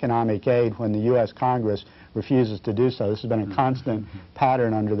forms of economic aid when the U.S. Congress refuses to do so. This has been a constant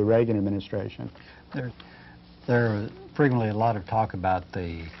pattern under the Reagan administration. There frequently a lot of talk about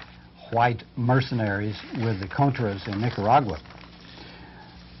the white mercenaries with the Contras in Nicaragua.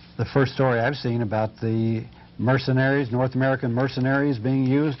 The first story I've seen about the mercenaries, North American mercenaries, being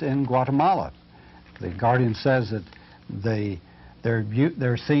used in Guatemala. The Guardian says that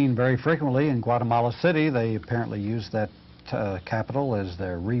they're seen very frequently in Guatemala City. They apparently use that capital as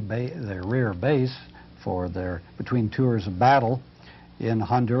their rear base for their between tours of battle in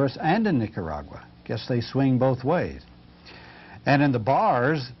Honduras and in Nicaragua. Guess they swing both ways. And in the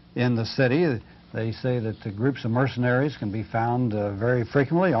bars in the city, they say that the groups of mercenaries can be found very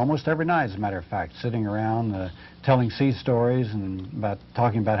frequently, almost every night, as a matter of fact, sitting around telling sea stories and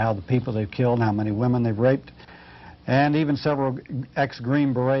talking about how the people they've killed and how many women they've raped. And even several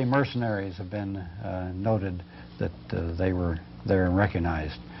ex-Green Beret mercenaries have been noted that they were there and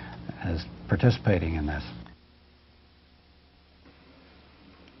recognized as participating in this.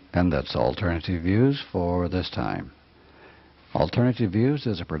 And that's Alternative Views for this time. Alternative Views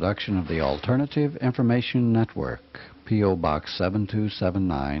is a production of the Alternative Information Network, P.O. Box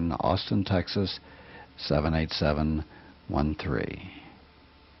 7279, Austin, Texas 78713.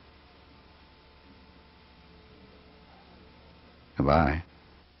 Goodbye.